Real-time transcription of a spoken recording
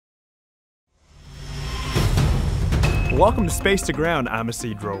Welcome to Space to Ground, I'm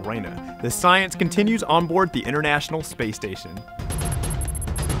Isidro Reyna. The science continues on board the International Space Station.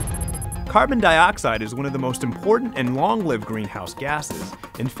 Carbon dioxide is one of the most important and long-lived greenhouse gases.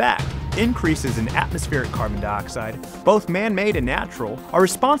 In fact, increases in atmospheric carbon dioxide, both man-made and natural, are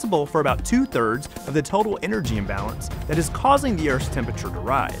responsible for about 2/3 of the total energy imbalance that is causing the Earth's temperature to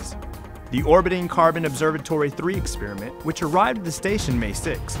rise. The Orbiting Carbon Observatory 3 experiment, which arrived at the station May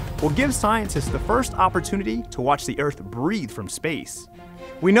 6, will give scientists the first opportunity to watch the Earth breathe from space.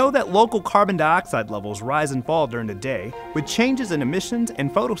 We know that local carbon dioxide levels rise and fall during the day with changes in emissions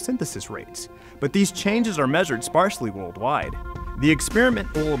and photosynthesis rates, but these changes are measured sparsely worldwide. The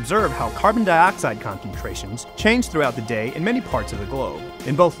experiment will observe how carbon dioxide concentrations change throughout the day in many parts of the globe,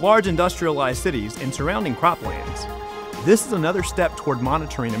 in both large industrialized cities and surrounding croplands. This is another step toward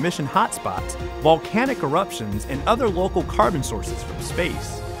monitoring emission hotspots, volcanic eruptions, and other local carbon sources from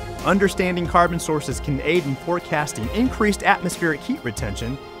space. Understanding carbon sources can aid in forecasting increased atmospheric heat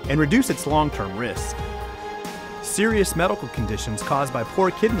retention and reduce its long-term risk. Serious medical conditions caused by poor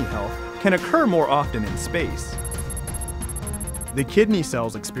kidney health can occur more often in space. The Kidney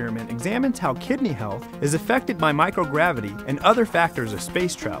Cells experiment examines how kidney health is affected by microgravity and other factors of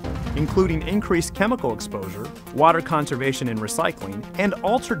space travel, including increased chemical exposure, water conservation and recycling, and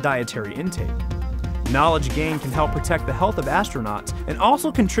altered dietary intake. Knowledge gained can help protect the health of astronauts and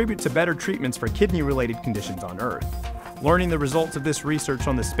also contribute to better treatments for kidney-related conditions on Earth. Learning the results of this research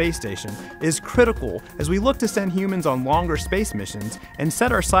on the space station is critical as we look to send humans on longer space missions and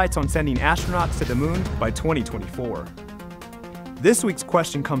set our sights on sending astronauts to the moon by 2024. This week's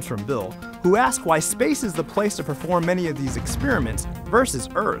question comes from Bill, who asked why space is the place to perform many of these experiments versus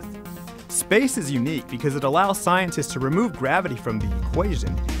Earth. Space is unique because it allows scientists to remove gravity from the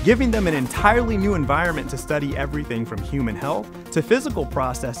equation, giving them an entirely new environment to study everything from human health to physical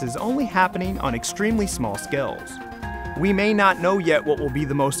processes only happening on extremely small scales. We may not know yet what will be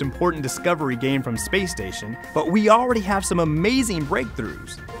the most important discovery gained from space station, but we already have some amazing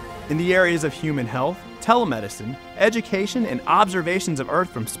breakthroughs. In the areas of human health, telemedicine, education, and observations of Earth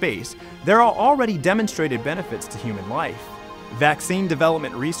from space, there are already demonstrated benefits to human life. Vaccine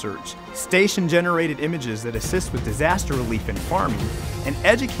development research, station-generated images that assist with disaster relief and farming, and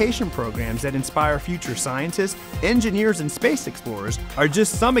education programs that inspire future scientists, engineers, and space explorers are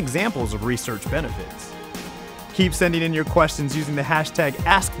just some examples of research benefits. Keep sending in your questions using the hashtag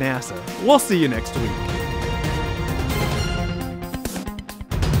AskNASA. We'll see you next week.